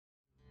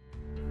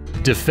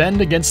Defend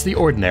against the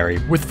ordinary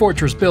with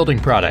Fortress Building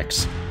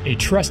Products. A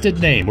trusted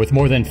name with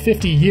more than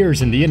 50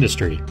 years in the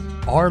industry,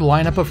 our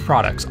lineup of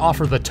products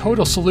offer the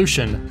total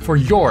solution for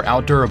your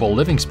outdurable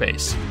living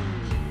space.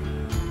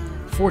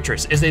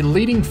 Fortress is a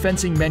leading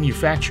fencing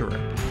manufacturer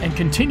and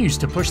continues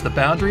to push the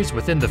boundaries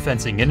within the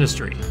fencing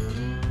industry.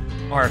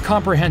 Our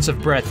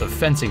comprehensive breadth of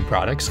fencing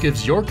products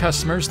gives your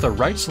customers the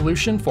right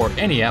solution for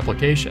any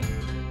application.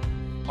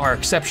 Our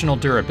exceptional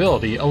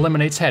durability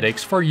eliminates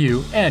headaches for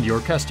you and your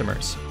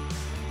customers.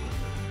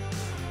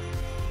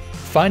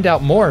 Find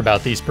out more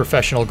about these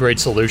professional-grade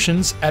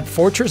solutions at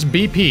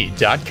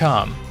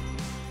fortressbp.com.